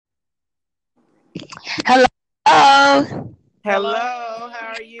Hello. Hello,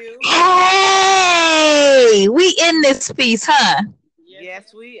 how are you? Hey, we in this piece, huh?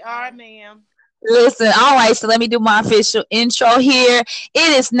 Yes, we are, ma'am. Listen, all right, so let me do my official intro here.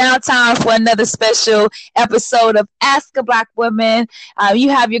 It is now time for another special episode of Ask a Black Woman. You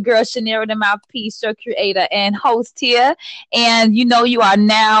have your girl, Shanera the Mouthpiece, your creator and host here. And you know, you are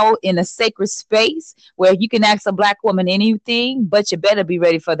now in a sacred space where you can ask a black woman anything, but you better be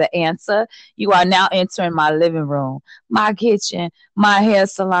ready for the answer. You are now entering my living room, my kitchen, my hair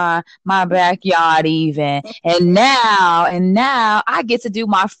salon, my backyard, even. And now I get to do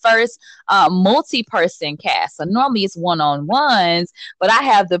my first multi-person cast. So normally it's one-on-ones, but I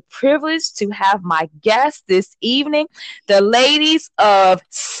have the privilege to have my guest this evening, the ladies of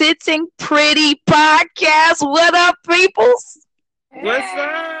Sitting Pretty Podcast. What up, peoples? What's up?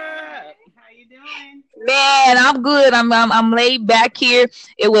 How you doing? Man, I'm good. I'm laid back here.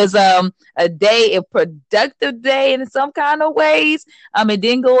 It was a productive day in some kind of ways. It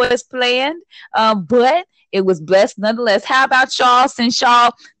didn't go as planned, but it was blessed nonetheless. How about y'all? Since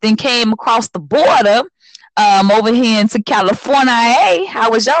y'all then came across the border, over here into California, hey,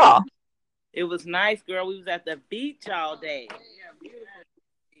 how was y'all? It was nice, girl. We was at the beach all day.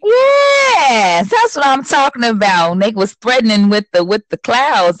 Yes, that's what I'm talking about. They was threatening with the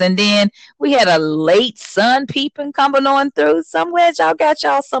clouds, and then we had a late sun peeping coming on through. Somewhere y'all got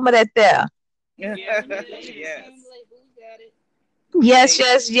y'all some of that there. Yes. Yes, Hey,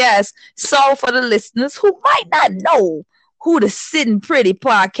 yes, yes. So for the listeners who might not know who the Sitting Pretty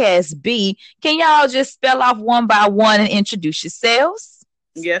podcast be, can y'all just spell off one by one and introduce yourselves?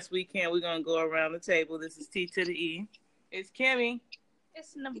 yes, we can. We're gonna go around the table. This is T to the E. It's Kimmy.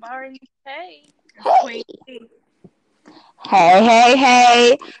 It's Nabari. Hey. It's Queen T. Hey, hey,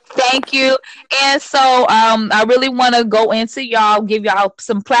 hey. Thank you. And so I really want to go into y'all, give y'all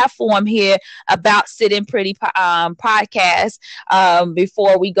some platform here about Sitting Pretty podcast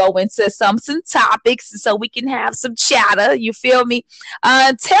before we go into some topics so we can have some chatter. You feel me?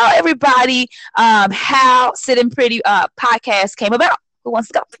 Tell everybody how Sitting Pretty podcast came about. Who wants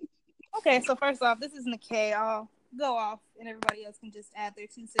to go? Okay, so first off, this is Nikkei. I'll go off and everybody else can just add their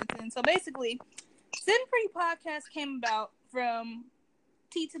 2 cents in. So basically, Sitting Pretty Podcast came about from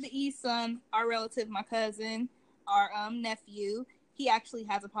T to the E son, our relative, my cousin, our nephew. He actually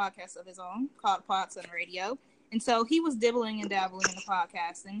has a podcast of his own called Pod Son Radio. And so he was dibbling and dabbling in the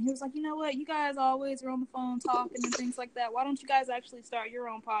podcast. And he was like, you know what? You guys always are on the phone talking and things like that. Why don't you guys actually start your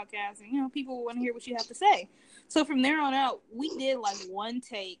own podcast? And, people want to hear what you have to say. So from there on out, we did like one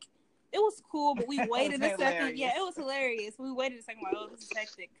take. It was cool, but we waited a second. Yeah, it was hilarious. We waited a second, like, oh, this is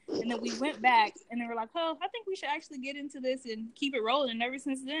hectic. And then we went back, and they were like, oh, I think we should actually get into this and keep it rolling. And ever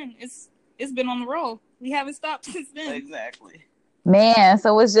since then, it's been on the roll. We haven't stopped since then. Exactly. Man,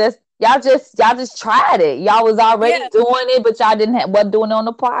 so it's just y'all just tried it. Y'all was already doing it, but y'all didn't have what doing it on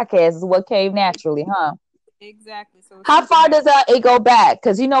the podcast is what came naturally, huh? Exactly. So how far does it go back?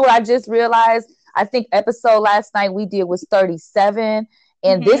 Because you know what I just realized. I think episode last night we did was 37,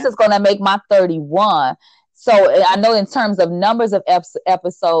 and this is gonna make my 31. So I know in terms of numbers of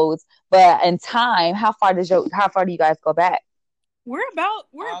episodes, but in time, how far do you guys go back? We're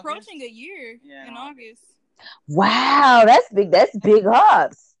approaching a year in August. Wow, that's big. That's big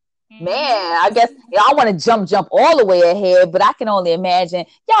ups. Man, I guess y'all want to jump all the way ahead, but I can only imagine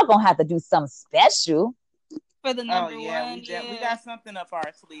y'all gonna have to do something special for the number one. We got something up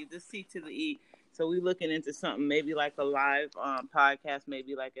our sleeve. This C to the E. So we looking into something maybe like a live podcast,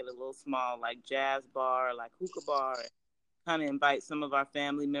 maybe like at a little small like jazz bar, like hookah bar, and kind of invite some of our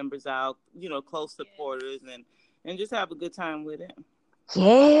family members out, close supporters, and just have a good time with it.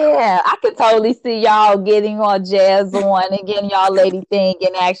 Yeah, I could totally see y'all getting all jazz on and getting y'all lady thing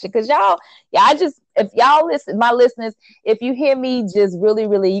in action. Cause if y'all listen, my listeners, if you hear me just really,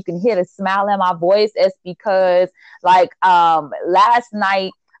 really, you can hear the smile in my voice. It's because last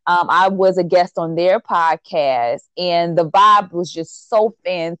night, I was a guest on their podcast and the vibe was just so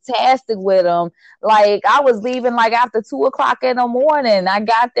fantastic with them. Like I was leaving like after 2:00 in the morning. I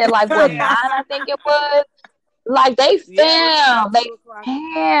got there like 9, I think it was. Like they fam,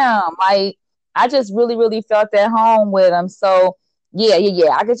 like I just really, really felt at home with them. So yeah.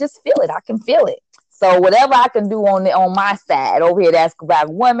 I could just feel it. I can feel it. So whatever I can do on my side over here, that's Black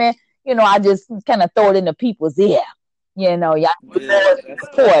women. I just kind of throw it in the people's ear. Y'all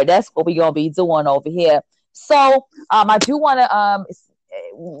support. That's what we're gonna be doing over here. So I do want to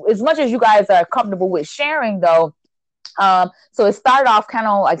as much as you guys are comfortable with sharing though. So it started off kind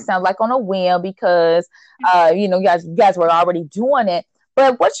of like sounds like on a whim because you guys were already doing it.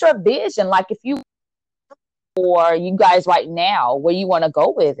 But what's your vision? Like if you or you guys right now, where you want to go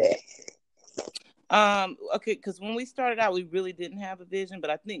with it? Okay, because when we started out, we really didn't have a vision, but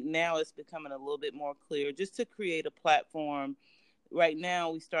I think now it's becoming a little bit more clear just to create a platform. Right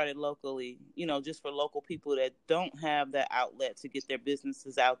now, we started locally, just for local people that don't have that outlet to get their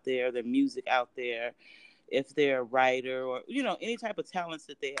businesses out there, their music out there, if they're a writer or, any type of talents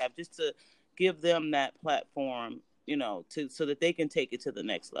that they have, just to give them that platform, so that they can take it to the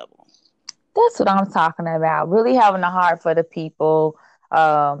next level. That's what I'm talking about. Really having a heart for the people,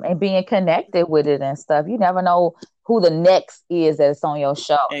 and being connected with it and stuff. You never know who the next is that's on your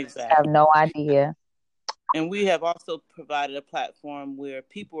show. Exactly. I have no idea. And we have also provided a platform where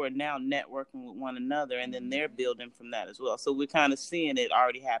people are now networking with one another, and then they're building from that as well. So we're kind of seeing it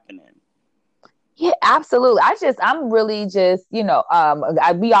already happening. Yeah, absolutely. I'm really just, we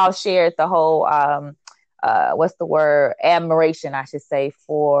all shared the whole, what's the word? Admiration, I should say,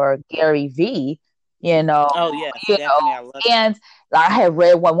 for Gary Vee, Oh, yes, definitely. I love it. And I had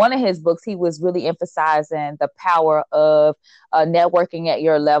read one of his books. He was really emphasizing the power of networking at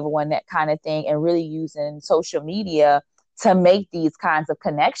your level and that kind of thing, and really using social media to make these kinds of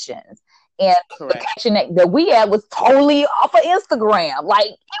connections. And Correct. The connection that we had was totally off of Instagram.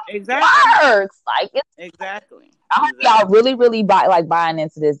 Like, exactly. Works. Like, exactly. I hope y'all really, really buying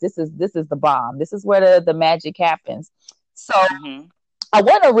into this. This is the bomb. This is where the magic happens. So I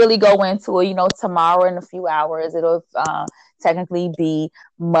want to really go into it. Tomorrow in a few hours, it'll technically be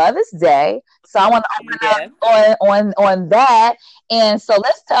Mother's Day. So I want to open up on that. And so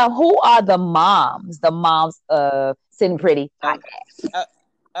let's tell, who are the moms of Sitting Pretty podcast?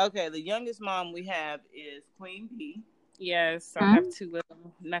 Okay, the youngest mom we have is Queen B. Yes, I have two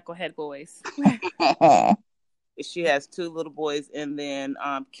little knucklehead boys. She has two little boys, and then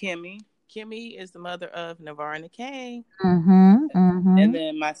Kimmy. Kimmy is the mother of Navarre and Nikay. And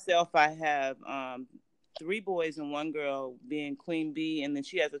then myself, I have 3 boys and 1 girl, being Queen B, and then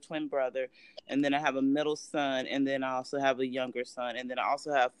she has a twin brother, and then I have a middle son, and then I also have a younger son, and then I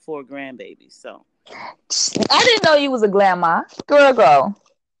also have 4 grandbabies. So I didn't know you was a grandma. Girl.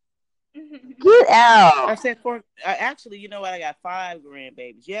 Get out. I said 4. Actually, you know what? I got 5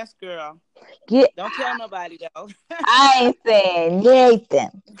 grandbabies. Yes, girl. Don't tell nobody, though. I ain't saying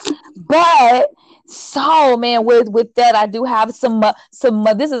Nathan. But, so, man, with that, I do have some,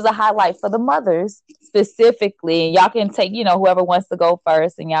 this is a highlight for the mothers specifically. Y'all can take, whoever wants to go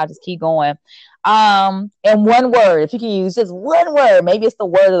first, and y'all just keep going. And one word, if you can use just one word, maybe it's the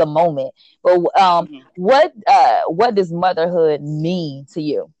word of the moment. But what does motherhood mean to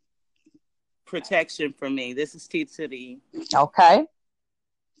you? Protection for me. This is T to the E. Okay.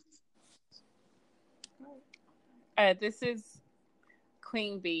 This is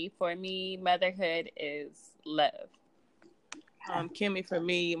Queen B. For me, motherhood is love. Kimmy, for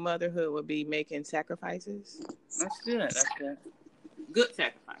me, motherhood would be making sacrifices. That's good. Good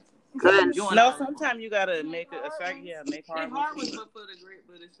sacrifices. Good. No, sometimes you gotta make make hard ones, but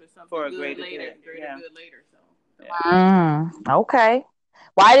it's for something for a good greater later. good. Good later. So. Okay.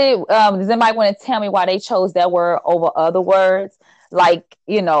 Why did does anybody want to tell me why they chose that word over other words? Like,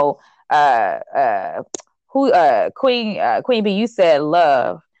 Queen B, you said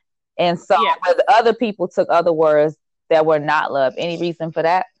love. And so the other people took other words that were not love. Any reason for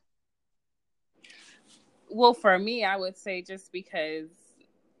that? Well, for me, I would say just because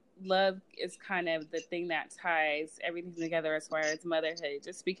love is kind of the thing that ties everything together as far as motherhood.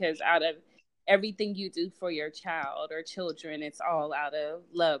 Just because out of everything you do for your child or children, it's all out of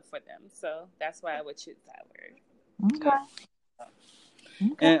love for them. So that's why I would choose that word. Okay.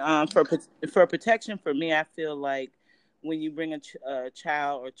 And for protection, for me, I feel like when you bring a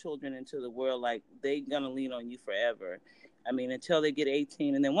child or children into the world, like, they're gonna lean on you forever. I mean, until they get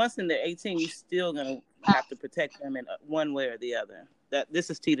 18, and then once they're 18, you're still gonna have to protect them in one way or the other. This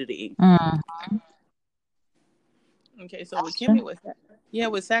is T to the E. Okay, so with Kimmy,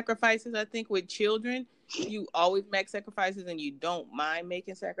 with sacrifices, I think with children, you always make sacrifices, and you don't mind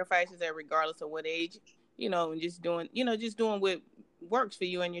making sacrifices, regardless of what age, and just doing what works for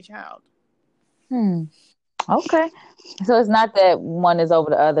you and your child. Okay, so it's not that one is over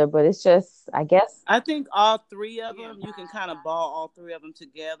the other, but it's just, I guess. I think all 3 of them, you can kind of ball all 3 of them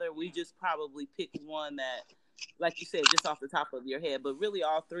together. We just probably picked one that, like you said, just off the top of your head, but really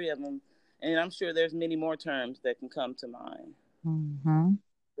all 3 of them. And I'm sure there's many more terms that can come to mind.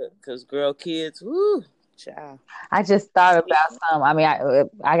 Because girl, kids, woo, child. I just thought about some. I mean,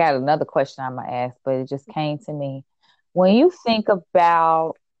 I got another question I'm going to ask, but it just came to me. When you think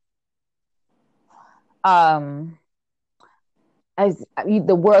about as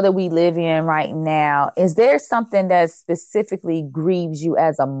the world that we live in right now, is there something that specifically grieves you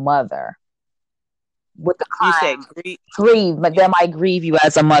as a mother? with the You said grieve, but that might grieve you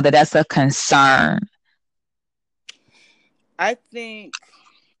as a mother. That's a concern. I think,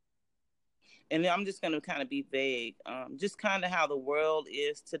 and I'm just going to kind of be vague, just kind of how the world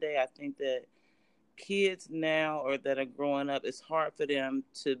is today. I think that kids now or that are growing up, it's hard for them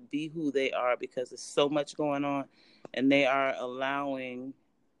to be who they are because there's so much going on, and they are allowing,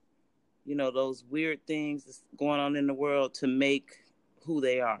 those weird things that's going on in the world to make who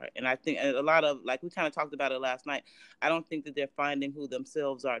they are. And I think a lot of, like we kind of talked about it last night, I don't think that they're finding who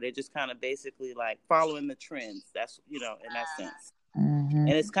themselves are. They're just kind of basically like following the trends. That's, in that sense. Mm-hmm. And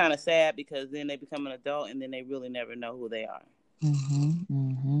it's kind of sad because then they become an adult and then they really never know who they are.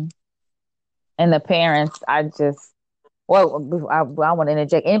 Mm-hmm. And the parents, I want to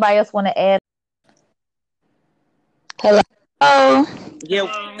interject. Anybody else want to add? Hello.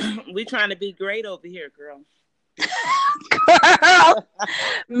 Yeah, we trying to be great over here, girl. Girl,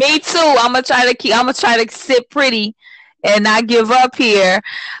 me too. I'm gonna try to sit pretty and not give up here.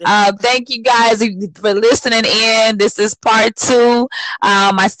 Thank you guys for listening in. This is part 2.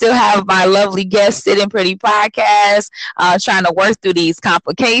 I still have my lovely guest sitting pretty podcast, trying to work through these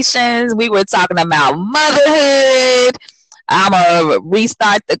complications. We were talking about motherhood. I'm gonna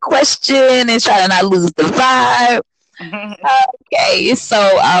restart the question and try to not lose the vibe. Okay, so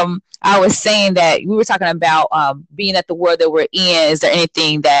I was saying that we were talking about being at the world that we're in. Is there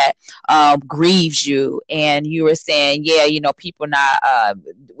anything that grieves you? And you were saying, yeah, people not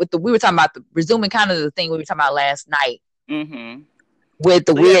we were talking about resuming kind of the thing we were talking about last night with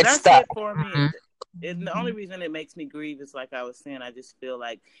the weird stuff. It for me. And the only reason it makes me grieve is, like I was saying, I just feel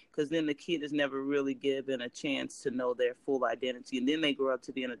like because then the kid is never really given a chance to know their full identity, and then they grow up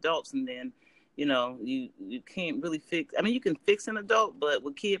to being adults, and then you can't really fix. I mean, you can fix an adult, but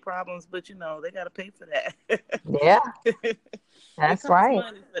with kid problems, but they got to pay for that. Yeah, that's right.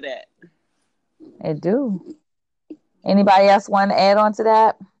 Money for that. It do. Anybody else want to add on to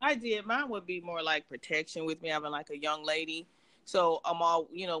that? I did. Mine would be more like protection with me having like a young lady. So I'm all,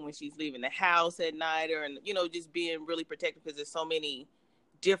 when she's leaving the house at night or, just being really protective because there's so many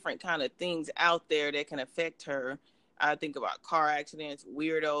different kind of things out there that can affect her. I think about car accidents,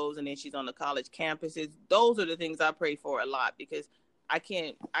 weirdos, and then she's on the college campuses. Those are the things I pray for a lot because I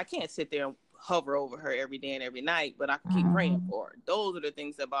can't sit there and hover over her every day and every night, but I can keep praying for her. Those are the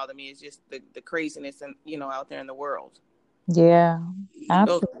things that bother me. Is just the craziness and out there in the world. Yeah,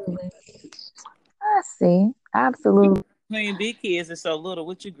 absolutely. I see. Absolutely. Million big kids are so little.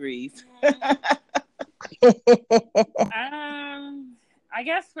 What you grieve? I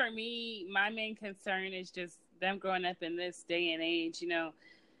guess for me, my main concern is just them growing up in this day and age.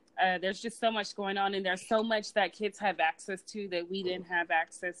 There's just so much going on, and there's so much that kids have access to that we didn't have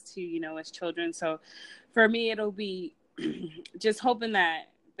access to, as children. So for me, it'll be just hoping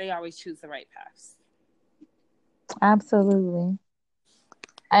that they always choose the right paths. Absolutely.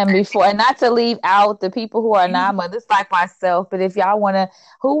 And not to leave out the people who are not mothers like myself, but if y'all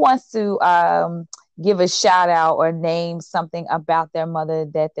who wants to give a shout out or name something about their mother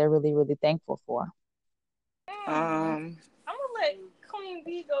that they're really, really thankful for? I'm gonna let Queen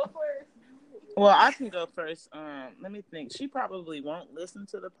B go first. Well, I can go first. Let me think. She probably won't listen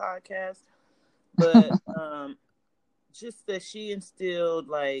to the podcast, but just that she instilled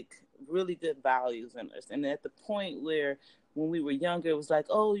like really good values in us. And at the point where when we were younger, it was like,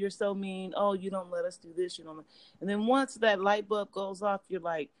 oh, you're so mean. Oh, you don't let us do this. And then once that light bulb goes off, you're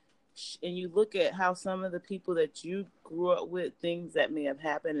like, and you look at how some of the people that you grew up with, things that may have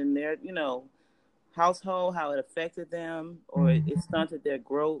happened in their, household, how it affected them or it stunted their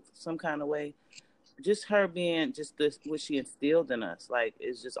growth some kind of way. Just her being just what she instilled in us, like,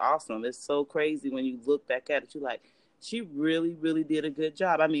 it's just awesome. It's so crazy when you look back at it. You're like, she really, really did a good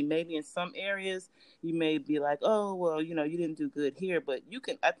job. I mean, maybe in some areas you may be like, oh, well, you didn't do good here, but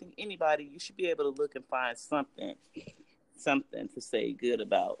I think you should be able to look and find something to say good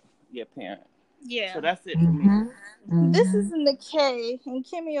about your parent. Yeah. So that's it for me. This is Nikki, and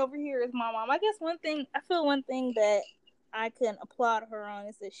Kimmy over here is my mom. I guess one thing that I can applaud her on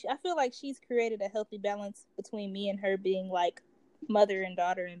is that I feel like she's created a healthy balance between me and her being like mother and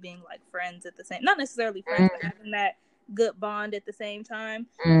daughter and being like friends at the same, not necessarily friends, but having that good bond at the same time.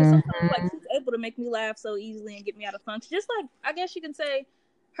 Sometimes like she's able to make me laugh so easily and get me out of funk. Just like, I guess you can say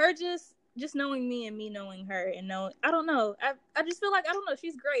her just knowing me and me knowing her and knowing, I don't know. I just feel like, I don't know,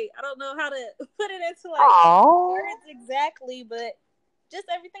 she's great. I don't know how to put it into like words exactly, but just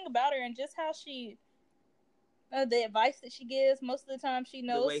everything about her and just how she, the advice that she gives, most of the time she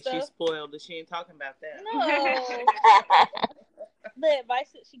knows the way stuff. She's spoiled, she ain't talking about that. No. The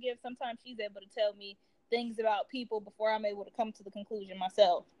advice that she gives, sometimes she's able to tell me things about people before I'm able to come to the conclusion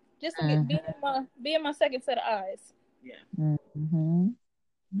myself. just to get be in my second set of eyes. Yeah. Mm-hmm.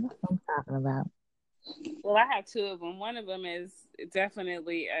 That's what I'm talking about. Well, I have two of them. One of them is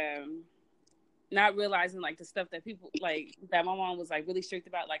definitely not realizing like the stuff that people like that my mom was like really strict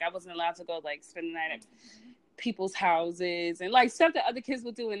about. Like I wasn't allowed to go like spend the night at people's houses and like stuff that other kids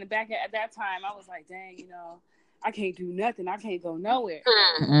would do in the back. At that time, I was like, dang, you know, I can't do nothing. I can't go nowhere.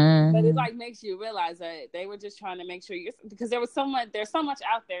 Mm-hmm. But it like makes you realize that they were just trying to make sure because there's so much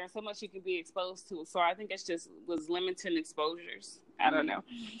out there and so much you can be exposed to. So I think it's just was limiting exposures. I don't know.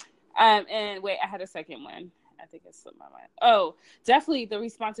 And wait, I had a second one. I think it slipped my mind. Oh, definitely the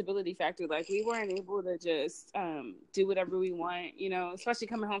responsibility factor. Like we weren't able to just do whatever we want, you know, especially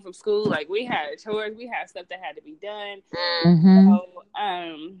coming home from school. Like we had chores, we had stuff that had to be done. Mm-hmm.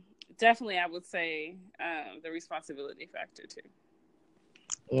 So definitely I would say the responsibility factor too.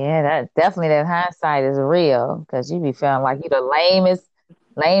 Yeah, that hindsight is real because you be feeling like you the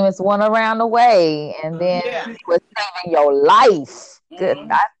lamest one around the way, and then you was saving your life. Good,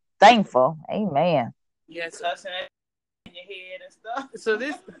 I'm thankful. Amen. Yes, hussing in your head and stuff. So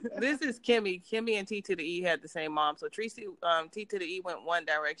this is Kimmy. Kimmy and T to the E had the same mom. So Tracy, T to the E went one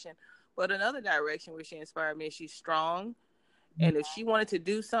direction, but another direction where she inspired me. She's strong, and if she wanted to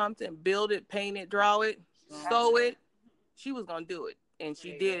do something, build it, paint it, draw it, sew it, she was gonna do it, and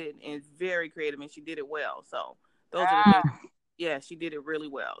she did it, and very creative, and she did it well. So those are the things. Yeah, she did it really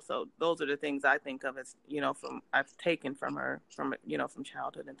well. So those are the things I think of as, you know, I've taken from her, from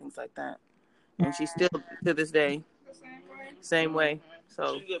childhood and things like that. And she's still to this day same way.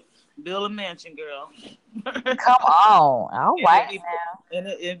 So you could build a mansion, girl. Come on, all right. And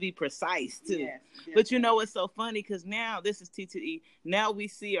it'd be precise too. Yes. But you know what's so funny? Because now this is T2E. Now we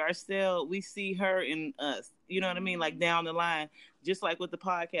see ourselves. We see her in us. You know what I mean? Like down the line, just like with the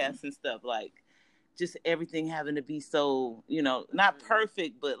podcast and stuff. Like just everything having to be so, you know, not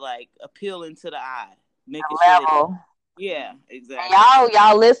perfect, but like appealing to the eye, making sure. Yeah, exactly.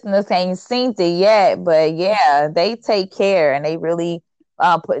 Y'all listeners ain't seen it yet, but yeah, they take care and they really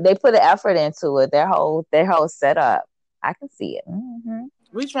put an effort into it. Their whole setup. I can see it. Mm-hmm.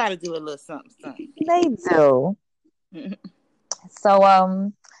 We try to do a little something. They do.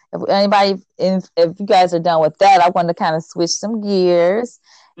 So if you guys are done with that, I want to kind of switch some gears.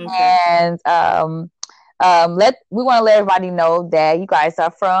 Okay. And we want to let everybody know that you guys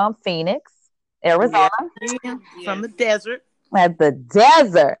are from Phoenix, Arizona. Yeah. From the desert. At the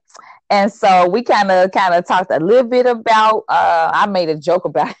desert. And so we kind of talked a little bit about, I made a joke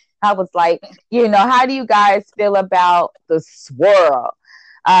about it. I was like, you know, how do you guys feel about the swirl?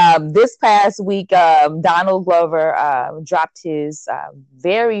 This past week, Donald Glover dropped his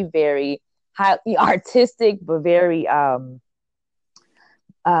very, very highly artistic, but very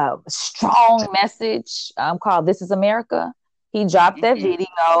strong message called "This Is America." He dropped that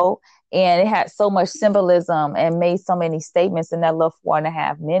video, and it had so much symbolism and made so many statements in that little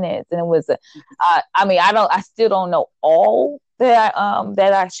 4.5 minutes. And it was, I still don't know all that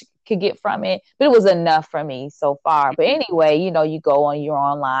I could get from it, but it was enough for me so far. But anyway, you know, you're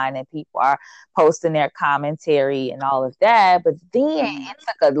online and people are posting their commentary and all of that. But then it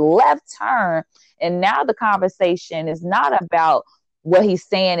took a left turn, and now the conversation is not about what he's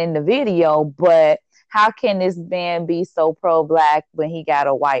saying in the video, but how can this man be so pro-black when he got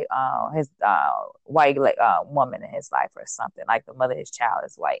a white woman in his life or something, like the mother of his child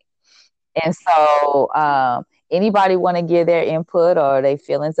is white? And so anybody want to give their input or their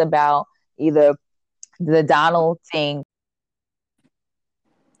feelings about either the Donald thing?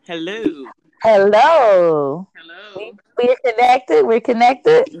 Hello. We're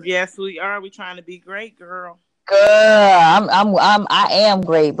connected. Yes, we are. We're trying to be great, girl. Girl, I am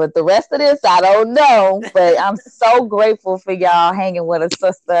great, but the rest of this I don't know. But I'm so grateful for y'all hanging with us,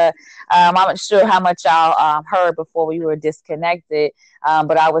 sister. I'm not sure how much y'all heard before we were disconnected,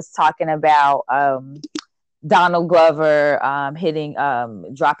 but I was talking about Donald Glover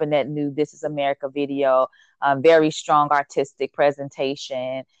dropping that new "This Is America" video, very strong artistic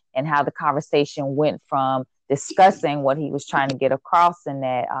presentation, and how the conversation went from discussing what he was trying to get across in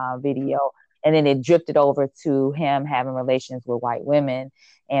that video. And then it drifted over to him having relations with white women,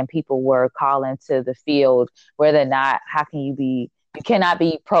 and people were calling to the field whether or not, you cannot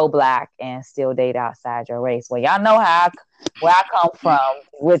be pro-black and still date outside your race. Well, y'all know where I come from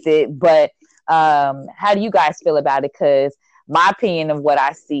with it, but how do you guys feel about it? Because my opinion of what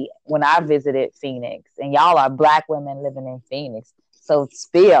I see when I visited Phoenix, and y'all are black women living in Phoenix, so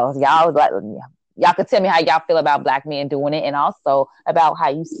spill, y'all could tell me how y'all feel about black men doing it, and also about how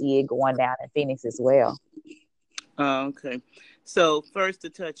you see it going down in Phoenix as well. Okay. So first to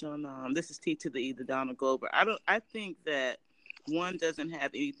touch on, this is T to the E, the Donald Glover. I think that one doesn't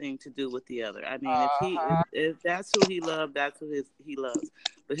have anything to do with the other. I mean, Uh-huh. if that's who he loved, that's who he loves.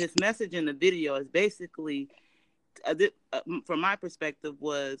 But his message in the video is basically, from my perspective,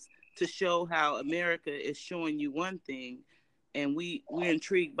 was to show how America is showing you one thing, and we're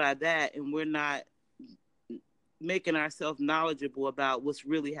intrigued by that, and we're not making ourselves knowledgeable about what's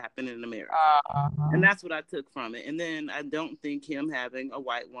really happening in America. And that's what I took from it. And then I don't think him having a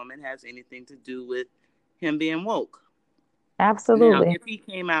white woman has anything to do with him being woke. Absolutely. Now, if he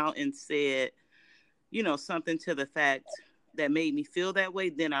came out and said, something to the fact that made me feel that way,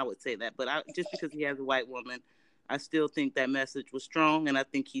 then I would say that. But just because he has a white woman, I still think that message was strong, and I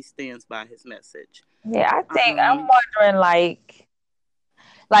think he stands by his message. Yeah, I think I'm wondering,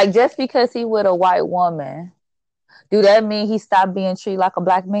 like just because he with a white woman, do that mean he stopped being treated like a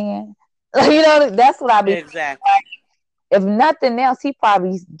black man? That's what I be exactly. If nothing else, he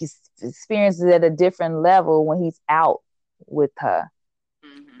probably experiences it at a different level when he's out with her.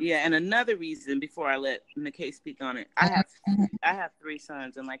 Yeah, and another reason, before I let Nikkei speak on it, I have 3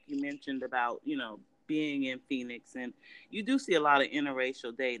 sons, and like you mentioned about being in Phoenix, and you do see a lot of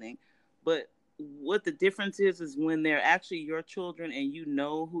interracial dating, but what the difference is when they're actually your children, and you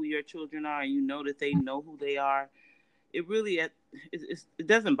know who your children are, and you know that they know who they are. It really it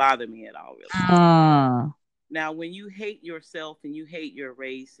doesn't bother me at all, really. Now, when you hate yourself and you hate your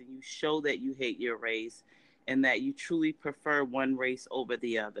race, and you show that you hate your race, and that you truly prefer one race over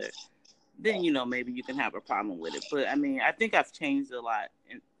the other, then maybe you can have a problem with it. But I mean, I think I've changed a lot,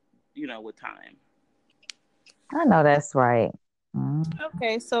 with time. I know that's right.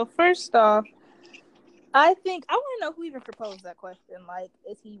 Okay, so first off, I think I want to know who even proposed that question. Like,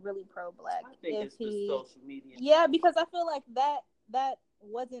 is he really pro-black? I think it's the social media. Yeah, because I feel like that's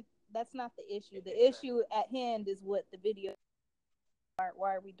not the issue. The issue at hand is what the video.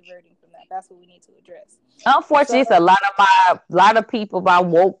 Why are we diverting from that? That's what we need to address. Unfortunately, it's a lot of people, my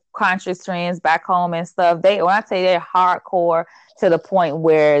woke conscious friends back home and stuff. When I say they're hardcore to the point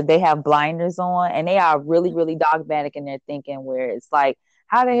where they have blinders on, and they are really, really dogmatic in their thinking, where it's like,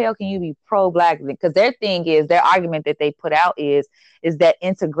 how the hell can you be pro-black? Because their argument that they put out is that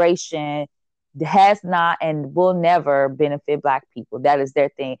integration has not and will never benefit black people. That is their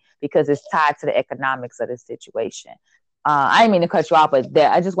thing, because it's tied to the economics of the situation. I didn't mean to cut you off, but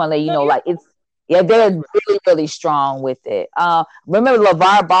I just want to let you know, like, they're really, really strong with it. Remember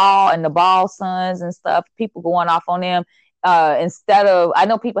LeVar Ball and the Ball sons and stuff, people going off on them. Instead of, I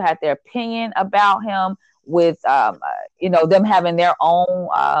know people had their opinion about him with, them having their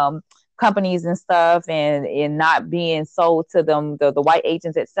own companies and stuff, and not being sold to them, the white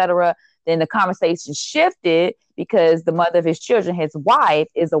agents, etc. Then the conversation shifted because the mother of his children, his wife,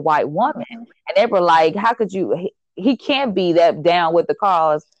 is a white woman. And they were like, how could you, he can't be that down with the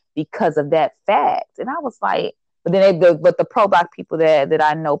cause because of that fact. And I was like, but then the pro-black people that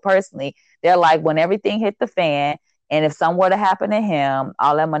I know personally, they're like, when everything hit the fan, and if something were to happen to him,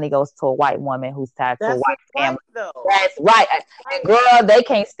 all that money goes to a white woman who's tied to a white family. That's right. And girl, they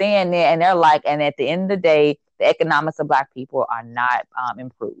can't stand there, and they're like, and at the end of the day, the economics of black people are not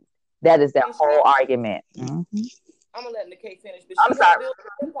improved. That is their whole argument. I'm gonna let Nikkei finish. But I'm sorry.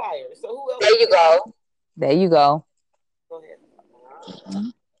 Empire, so who else? There you go. Go ahead.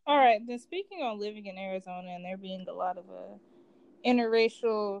 All right. Then, speaking on living in Arizona and there being a lot of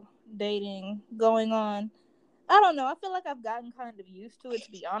interracial dating going on, I don't know. I feel like I've gotten kind of used to it,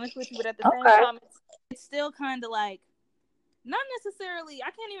 to be honest with you. But at the same time, it's still kind of like, not necessarily,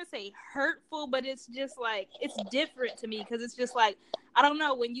 I can't even say hurtful, but it's just like, it's different to me, because it's just like, I don't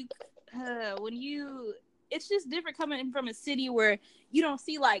know, when you it's just different coming from a city where you don't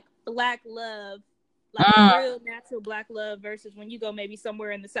see like black love, like real natural black love, versus when you go maybe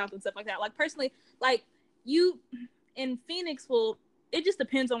somewhere in the South and stuff like that. Like, personally, like, you in Phoenix, well, it just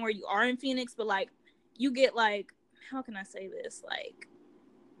depends on where you are in Phoenix, but like, you get like, how can I say this, like,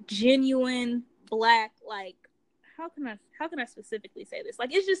 genuine black, like, how can I specifically say this?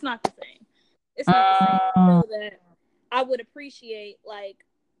 Like, it's just not the same. It's not the same. I know that I would appreciate like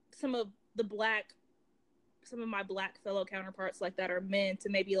some of my black fellow counterparts like that are men to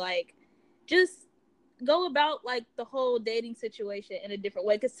maybe like just go about like the whole dating situation in a different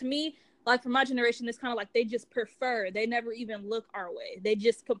way. Because to me, like, for my generation, it's kind of like they just prefer. They never even look our way. They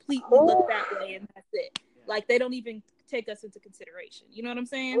just completely look that way, and that's it. Like, they don't even take us into consideration. You know what I'm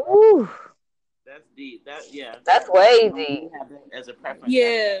saying? Ooh. That's deep. That's way deep. As a preference.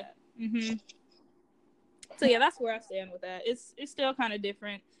 Yeah. So yeah, that's where I stand with that. It's still kind of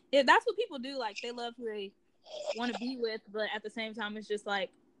different. Yeah, that's what people do. Like, they love who they want to be with, but at the same time, it's just like,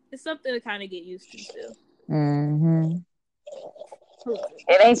 it's something to kind of get used to still.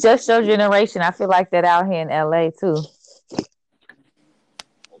 It ain't just your generation. I feel like that out here in LA too.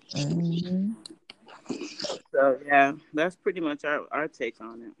 Mhm. So yeah, that's pretty much our take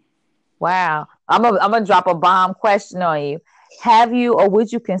on it. Wow. I'm gonna drop a bomb question on you. Have you or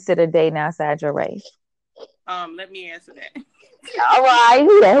would you consider dating outside your race? Let me answer that. All right.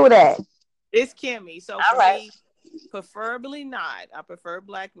 Who that? Who that? It's Kimmy. So All for right. me, preferably not. I prefer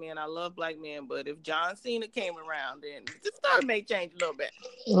black men. I love black men. But if John Cena came around, then the story may change a little bit.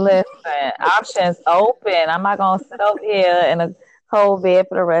 Listen, options open. I'm not gonna sit over here in a cold bed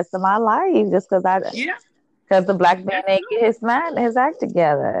for the rest of my life just Yeah, because the black man that's ain't true. get his act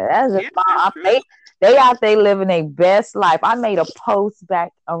together. That's just Yeah, that's true. they out there living their best life. I made a post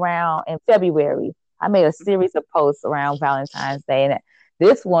back around in February. I made a series of posts around Valentine's Day, and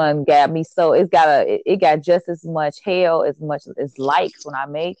this one got me so it got just as much hell as much as likes when I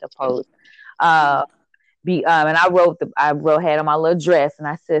made the post. Uh, and I wrote had on my little dress, and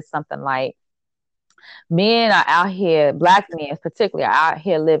I said something like, men are out here, black men particularly, are out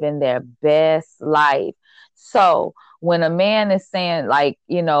here living their best life. So when a man is saying, like,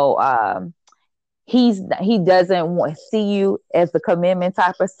 he doesn't want to see you as a commitment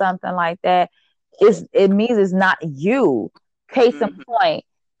type or something like that, it means it's not you. Case in Mm-hmm. point,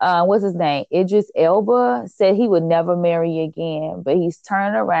 what's his name? Idris Elba said he would never marry again, but he's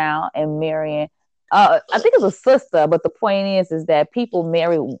turning around and marrying. I think it's a sister, but the point is that people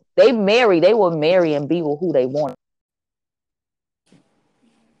they will marry and be with who they want.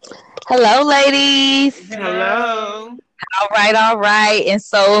 Hello, ladies. Hello. Hello. All right. And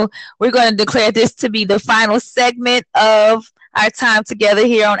so we're going to declare this to be the final segment of our time together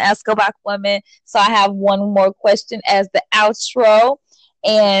here on Ask a Black Woman. So I have one more question as the outro.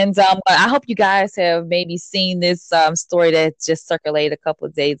 And I hope you guys have maybe seen this story that just circulated a couple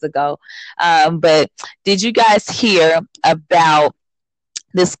of days ago. But did you guys hear about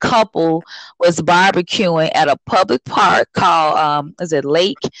this couple was barbecuing at a public park called is it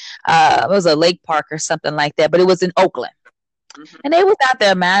Lake? It was a lake park or something like that, but it was in Oakland. Mm-hmm. And they was out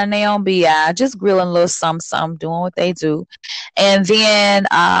there minding their own BI, just grilling a little some, doing what they do. And then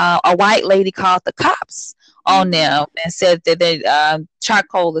a white lady called the cops on them and said that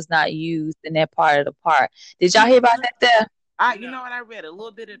charcoal is not used in that part of the park. Did y'all hear about that there? You know what, I read a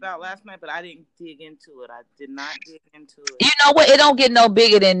little bit about last night, but I didn't dig into it. I did not dig into it. You know what? It don't get no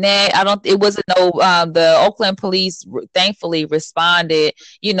bigger than that. I don't. It wasn't no. The Oakland police thankfully responded.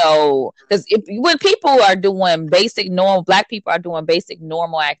 Because when people are doing basic normal, black people are doing basic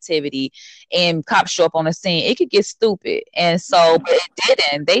normal activity, and cops show up on the scene, it could get stupid. And so, but it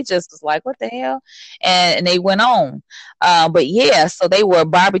didn't. They just was like, "What the hell?" And they went on. But yeah, so they were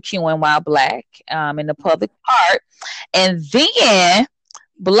barbecuing while black in the public park, and then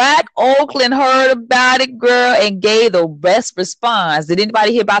Black Oakland heard about it, girl, and gave the best response. Did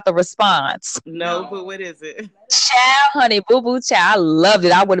anybody hear about the response? No, but what is it? Child, honey, boo boo, child. I loved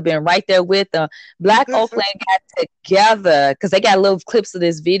it. I would have been right there with them. Black Oakland got together because they got little clips of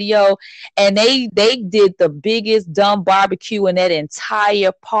this video, and they did the biggest dumb barbecue in that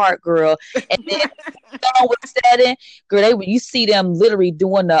entire park, girl. And then with setting, girl, you see them literally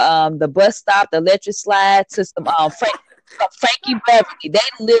doing the bus stop, the electric slide to some Frankie Beverly. They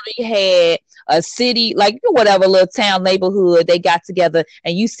literally had a city, like whatever little town neighborhood they got together,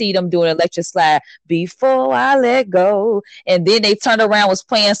 and you see them doing electric slide before I let go. And then they turned around, was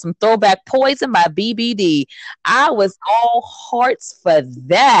playing some throwback Poison by BBD. I was all hearts for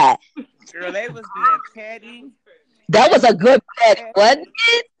that. Girl, they was being petty. That was a good bet, wasn't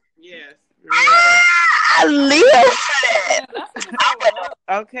it? Yes. I live for that.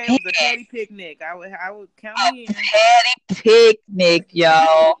 Okay, it was a petty picnic. I would count me in. Petty picnic,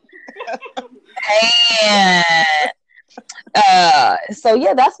 y'all. And so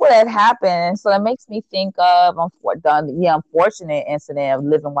yeah, that's what had happened. So it makes me think of the unfortunate incident of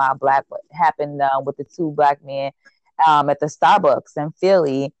living while black, what happened with the two black men at the Starbucks in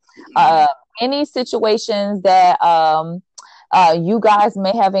Philly. Any situations that you guys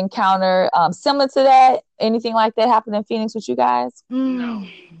may have encountered similar to that? Anything like that happened in Phoenix with you guys? No,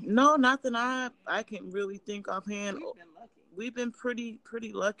 nothing I can really think offhand. We've been pretty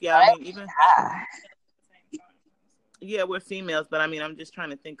lucky. I mean, even we're females, but I mean, I'm just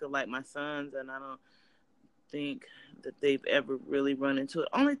trying to think of like my sons, and I don't think that they've ever really run into it.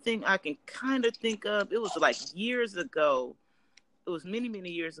 Only thing I can kind of think of, it was like years ago. It was many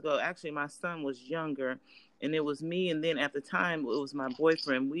years ago. Actually, my son was younger, and it was me, and then at the time it was my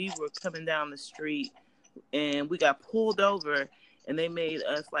boyfriend. We were coming down the street, and we got pulled over, and they made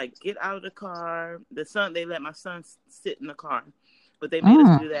us like get out of the car. They let my son sit in the car, but they made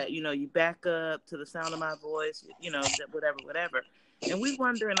us do that. You back up to the sound of my voice. Whatever. And we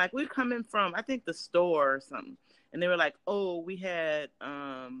wondering, like, we're coming from, I think, the store or something, and they were like, "Oh, we had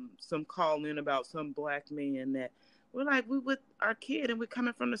some call in about some black man that we're like, we with our kid and we're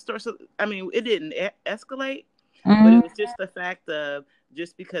coming from the store." So I mean, it didn't escalate, but it was just the fact of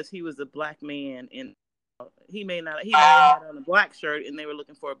just because he was a black man and he may have had on a black shirt and they were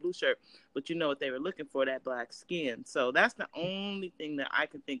looking for a blue shirt, but you know what they were looking for, that black skin. So that's the only thing that I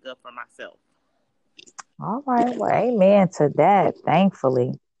can think of for myself. All right, well, amen to that,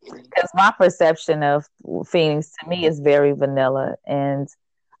 thankfully. Because my perception of Phoenix to me is very vanilla, and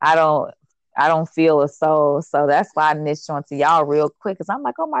I don't feel a soul. So that's why I niched onto y'all real quick. Because I'm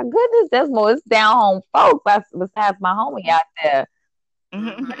like, oh my goodness, there's more. It's down home folks besides my homie out there.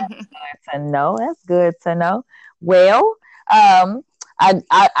 That's good to know. That's good to know. Well, I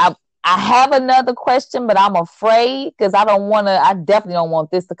have another question, but I'm afraid because I definitely don't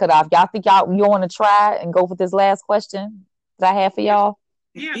want this to cut off. Y'all think you want to try and go for this last question that I have for y'all?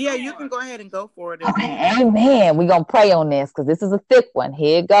 Yeah, you can go ahead and go for it. Okay, amen. We're going to pray on this because this is a thick one.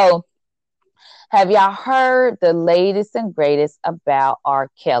 Here it go. Have y'all heard the latest and greatest about R.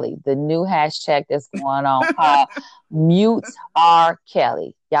 Kelly? The new hashtag that's going on called Mute R.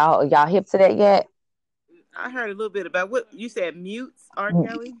 Kelly. Y'all hip to that yet? I heard a little bit about what you said. Mutes R.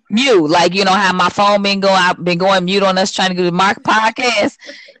 Kelly. Mute, like you know how my phone been going mute on us trying to do the Mark podcast.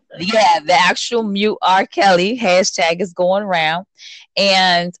 Yeah, the actual Mute R. Kelly hashtag is going around,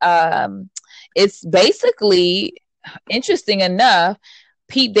 and it's basically interesting enough.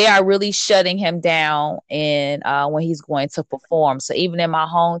 They are really shutting him down and when he's going to perform. So even in my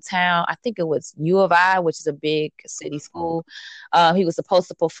hometown, I think it was U of I, which is a big city school, he was supposed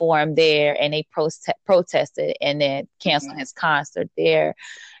to perform there, and they protested and then canceled his concert there.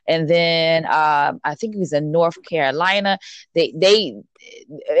 And then I think it was in North Carolina. They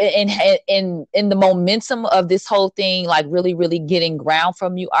in the momentum of this whole thing, like really, really getting ground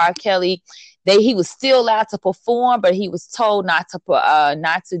from you, R. Kelly. He was still allowed to perform, but he was told not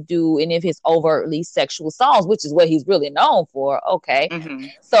to do any of his overtly sexual songs, which is what he's really known for. Okay. Mm-hmm.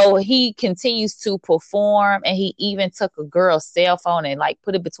 So he continues to perform, and he even took a girl's cell phone and like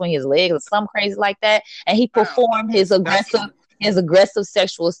put it between his legs or something crazy like that. And he performed his aggressive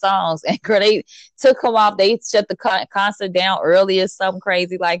sexual songs. And girl, they took him off. They shut the concert down early or something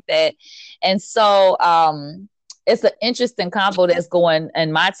crazy like that. And so, it's an interesting combo that's going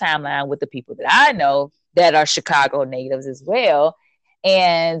in my timeline with the people that I know that are Chicago natives as well.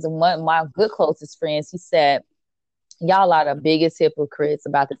 And one of my good closest friends, he said, y'all are the biggest hypocrites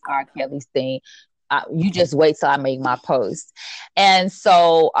about this R. Kelly thing. You just wait till I make my post. And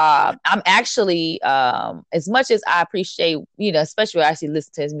so I'm actually, as much as I appreciate, especially when I actually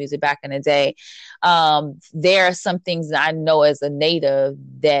listened to his music back in the day, there are some things that I know as a native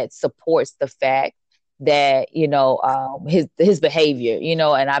that supports the fact that, his behavior,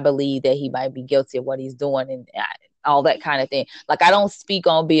 and I believe that he might be guilty of what he's doing and all that kind of thing. Like, I don't speak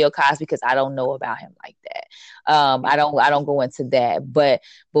on Bill Cosby because I don't know about him like that. I don't go into that, but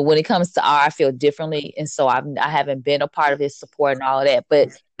when it comes to R, I feel differently. And so I haven't been a part of his support and all of that. But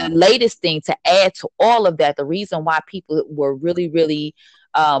the latest thing to add to all of that, the reason why people were really, really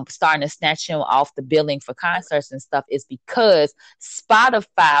starting to snatch him off the billing for concerts and stuff is because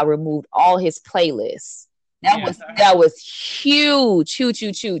Spotify removed all his playlists. That was huge. Oh,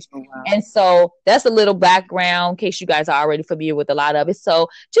 wow. And so that's a little background in case you guys are already familiar with a lot of it. So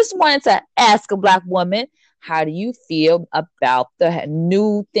just wanted to ask a Black woman, how do you feel about the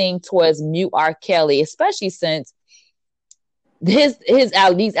new thing towards Mute R. Kelly, especially since these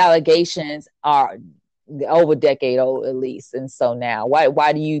allegations are over a decade old at least? And so now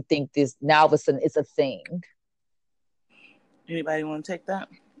why do you think this now all of a sudden it's a thing? Anybody want to take that?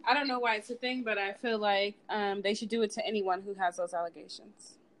 I don't know why it's a thing, but I feel like they should do it to anyone who has those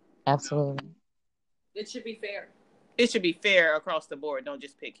allegations. Absolutely. It should be fair. It should be fair across the board. Don't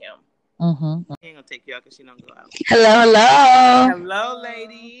just pick him. Mm-hmm. He ain't gonna take you out because she don't go out. Hello,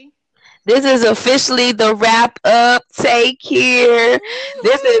 lady. This is officially the wrap up take here.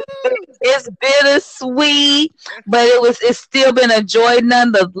 It's bittersweet, but it's still been a joy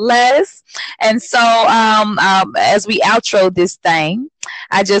nonetheless. And so as we outro this thing,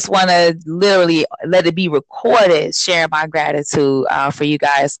 I just want to literally let it be recorded, sharing my gratitude for you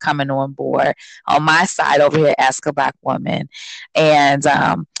guys coming on board on my side over here, Ask a Black Woman. And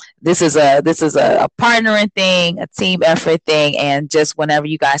this is a partnering thing, a team effort thing, and just whenever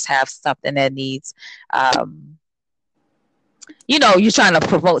you guys have something that needs, you're trying to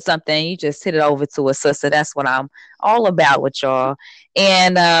promote something, you just hit it over to a sister. That's what I'm all about with y'all.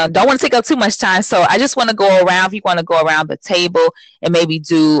 And don't want to take up too much time, so I just want to go around. If you want to go around the table and maybe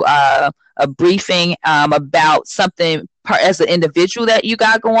do a briefing about something as an individual that you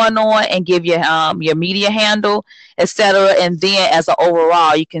got going on, and give your media handle, etc. And then as an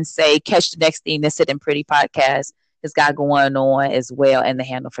overall, you can say catch the next thing that Sitting Pretty podcast has got going on as well, and the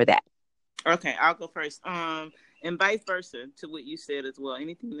handle for that. Okay, I'll go first. And vice versa to what you said as well.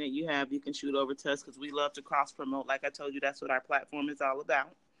 Anything that you have, you can shoot over to us because we love to cross promote. Like I told you, that's what our platform is all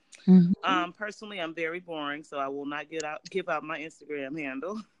about. Mm-hmm. Personally, I'm very boring, so I will not give out my Instagram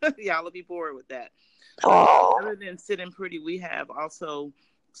handle. Y'all will be bored with that. Other than Sitting Pretty, we have also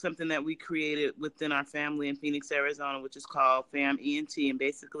something that we created within our family in Phoenix, Arizona, which is called Fam ENT, and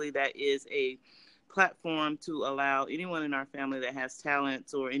basically that is a platform to allow anyone in our family that has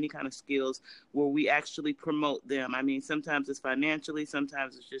talents or any kind of skills where we actually promote them. I mean, sometimes it's financially,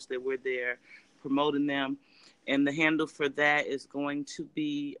 sometimes it's just that we're there promoting them. And the handle for that is going to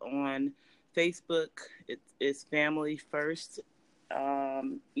be on Facebook. It's Family First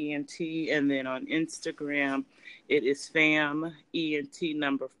ENT, and then on Instagram it is Fam ENT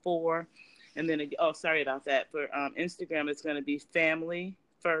number 4. And then sorry about that. For Instagram, it's going to be Family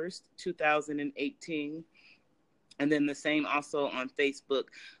First 2018, and then the same also on Facebook.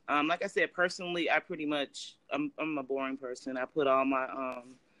 Like I said, personally, I pretty much I'm a boring person. I put all my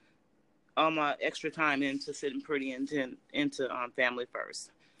extra time into Sitting Pretty and into Family First,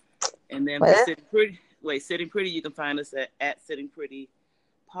 and then for Sitting Pretty, you can find us at Sitting Pretty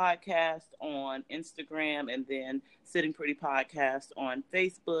Podcast on Instagram, and then Sitting Pretty Podcast on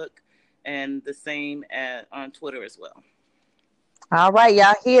Facebook, and the same on Twitter as well. All right,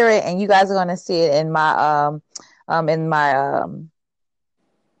 y'all hear it, and you guys are gonna see it in my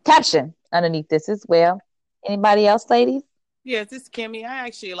caption underneath this as well. Anybody else, ladies? Yes, this is Kimmy. I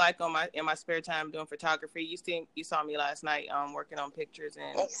actually like in my spare time doing photography. You saw me last night working on pictures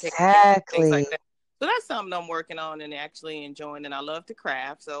and things like that. So that's something I'm working on and actually enjoying, and I love to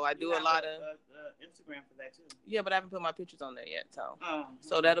craft. So I do a lot of Instagram for that too. Yeah, but I haven't put my pictures on there yet.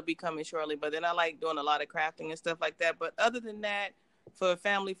 So that'll be coming shortly. But then I like doing a lot of crafting and stuff like that. But other than that, for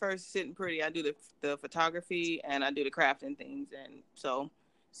Family First Sitting Pretty, I do the photography and I do the crafting things, and so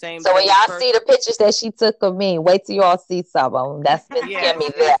same. So when y'all see the pictures that she took of me, wait till y'all see some of them. That's Miss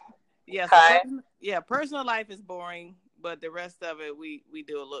Kimmy there. Yes, personal life is boring. But the rest of it, we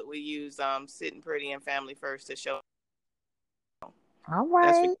do a look. We use Sitting Pretty and Family First to show. All right.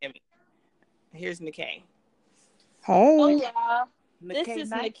 That's for Kimmy. Here's Nikkei. Hey. Oh yeah. This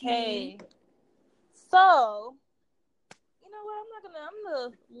is Nikkei. So, you know what? I'm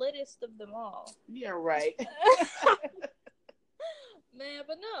the littest of them all. Yeah, right. Man,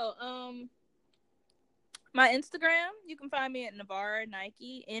 but no. My Instagram, you can find me at Navarra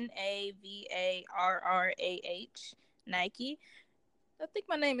Nike, NAVARRAH. Nike. I think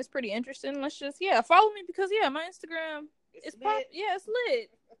my name is pretty interesting. Let's just follow me because my Instagram is lit. It's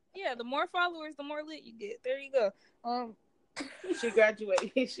lit. Yeah, the more followers, the more lit you get. There you go. She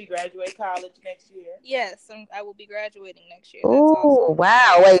graduate college next year. Yes, I will be graduating next year. Oh,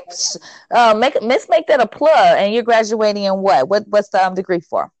 wow! Wait, make that a plug. And you're graduating in what? What's the degree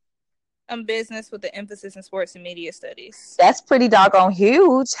for? Business with the emphasis in sports and media studies. That's pretty doggone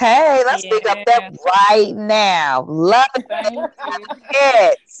huge. Hey, let's pick up that right now. Love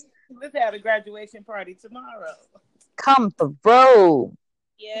it. Let's have a graduation party tomorrow. Come through.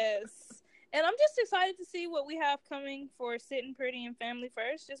 Yes. And I'm just excited to see what we have coming for Sitting Pretty and Family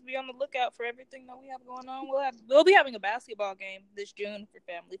First. Just be on the lookout for everything that we have going on. We'll be having a basketball game this June for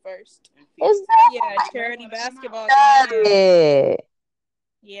Family First. Is that? Yeah, charity basketball game.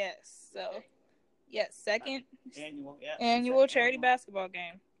 Yes. So, second annual charity basketball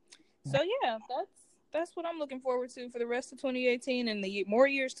game. So yeah, that's what I'm looking forward to for the rest of 2018 and the more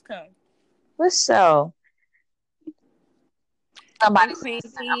years to come. What's so? Somebody say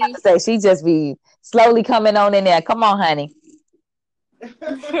she just be slowly coming on in there. Come on, honey.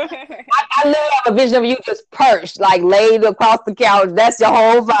 I literally have a vision of you just perched, like laid across the couch. That's your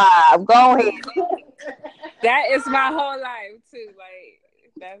whole vibe. Go ahead. That is my whole life too. Like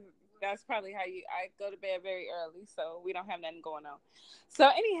that's probably how I go to bed very early, so we don't have nothing going on. So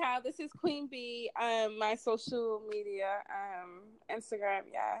anyhow, this is Queen B. My social media, Instagram.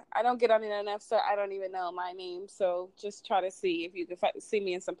 Yeah, I don't get on it enough, so I don't even know my name. So just try to see if you can see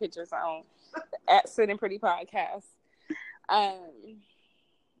me in some pictures on at Sitting Pretty Podcast.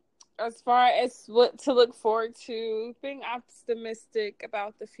 As far as what to look forward to, being optimistic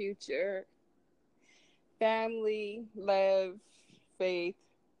about the future, family, love, faith.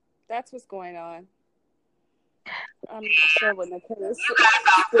 That's what's going on. I'm not sure what Nikkei is.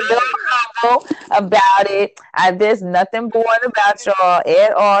 About it. There's nothing boring about y'all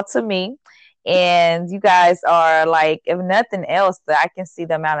at all to me. And you guys are like, if nothing else, I can see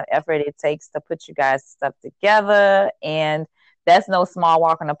the amount of effort it takes to put you guys stuff together. And that's no small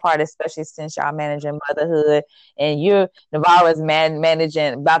walk in the park, especially since y'all managing motherhood and Navarra's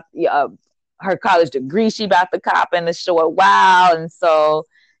managing about her college degree. She about to cop in a short while. And so,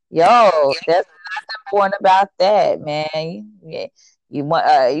 that's nothing important about that, man. Yeah.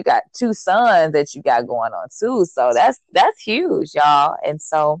 You got 2 sons that you got going on too. So that's huge, y'all. And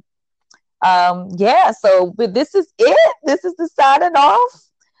so, but this is it. This is the signing off.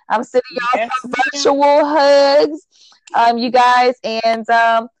 I'm sending y'all some virtual hugs, you guys, and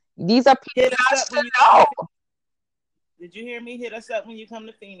these are people I should know. Did you hear me? Hit us up when you come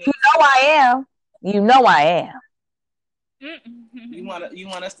to Phoenix. You know I am. You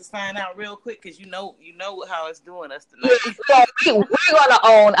want us to sign out real quick because you know how it's doing us tonight. We're gonna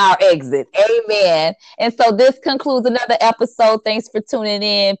own our exit. Amen. And so this concludes another episode. Thanks for tuning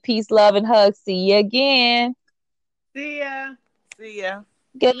in. Peace, love, and hugs. See you again. See ya.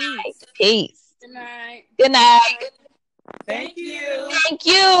 Good night. Peace. Good night. Good night. Thank you. Thank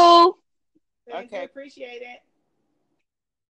you. Okay, appreciate it.